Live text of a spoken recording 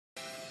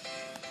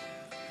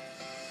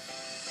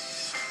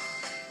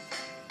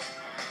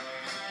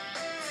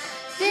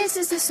This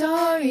is the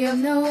story of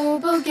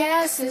noble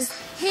gases: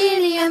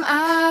 helium,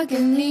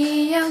 argon,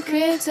 neon,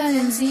 krypton,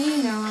 and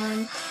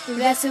xenon.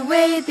 That's the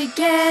way it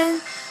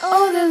began.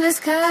 Odorless,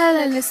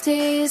 colorless,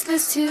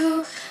 tasteless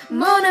too.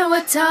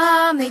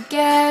 Monoatomic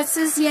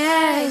gases,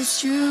 yeah,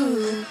 it's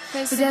true.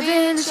 But their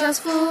village was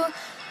full.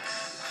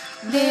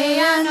 They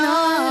are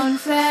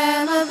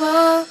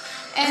non-flammable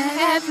and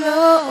have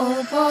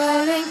low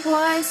boiling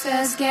points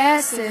as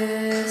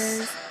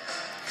gases.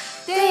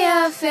 They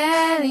are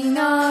fairly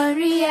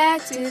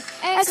non-reactive,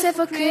 except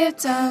for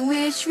krypton,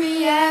 which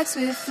reacts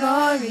with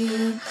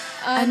fluorine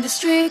under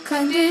strict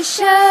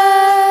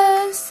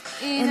conditions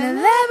in a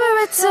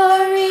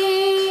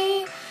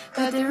laboratory.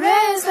 But the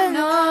rest are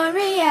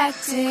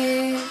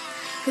non-reactive,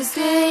 'cause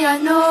they are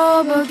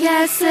noble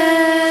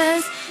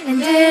gases, and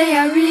they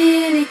are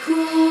really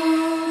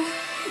cool.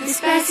 The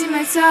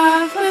specimens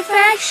of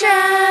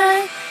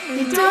perfection.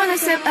 They don't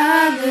accept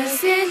others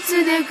into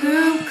their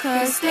group,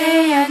 'cause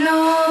they are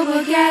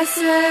noble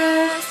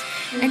gases,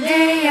 and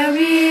they are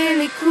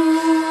really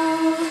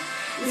cool.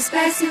 The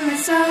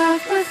specimens of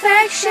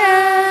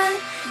perfection.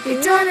 They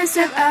don't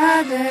accept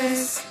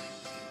others.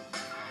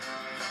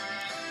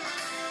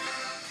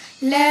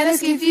 Let us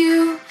give you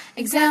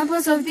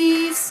examples of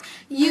these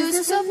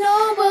uses of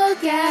noble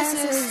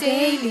gases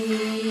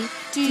daily.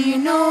 Do you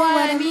know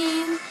what I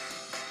mean?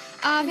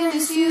 Argon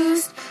is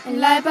used in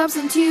light bulbs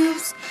and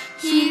tubes.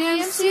 Helium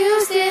is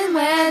used in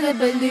weather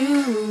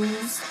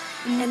balloons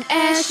and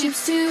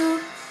airships too.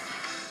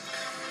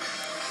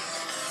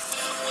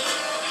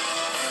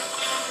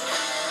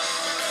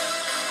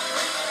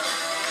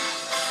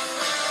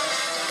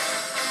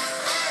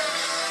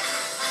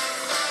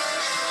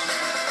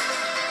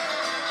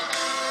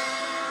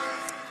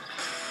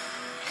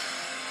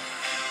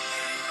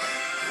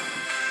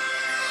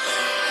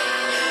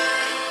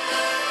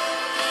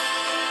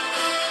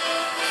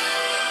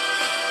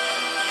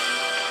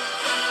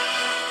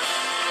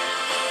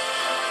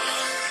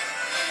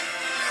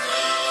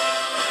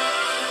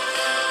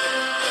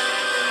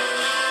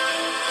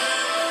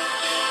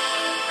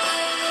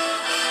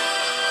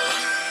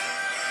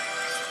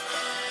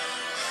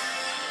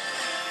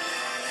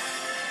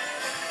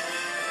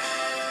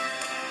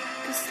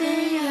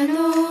 They are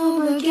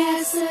noble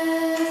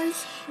gases,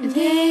 and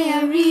they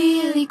are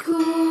really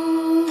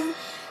cool.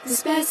 The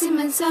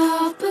specimens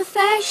of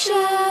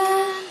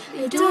perfection.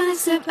 They don't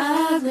accept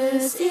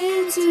others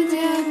into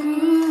their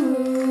group.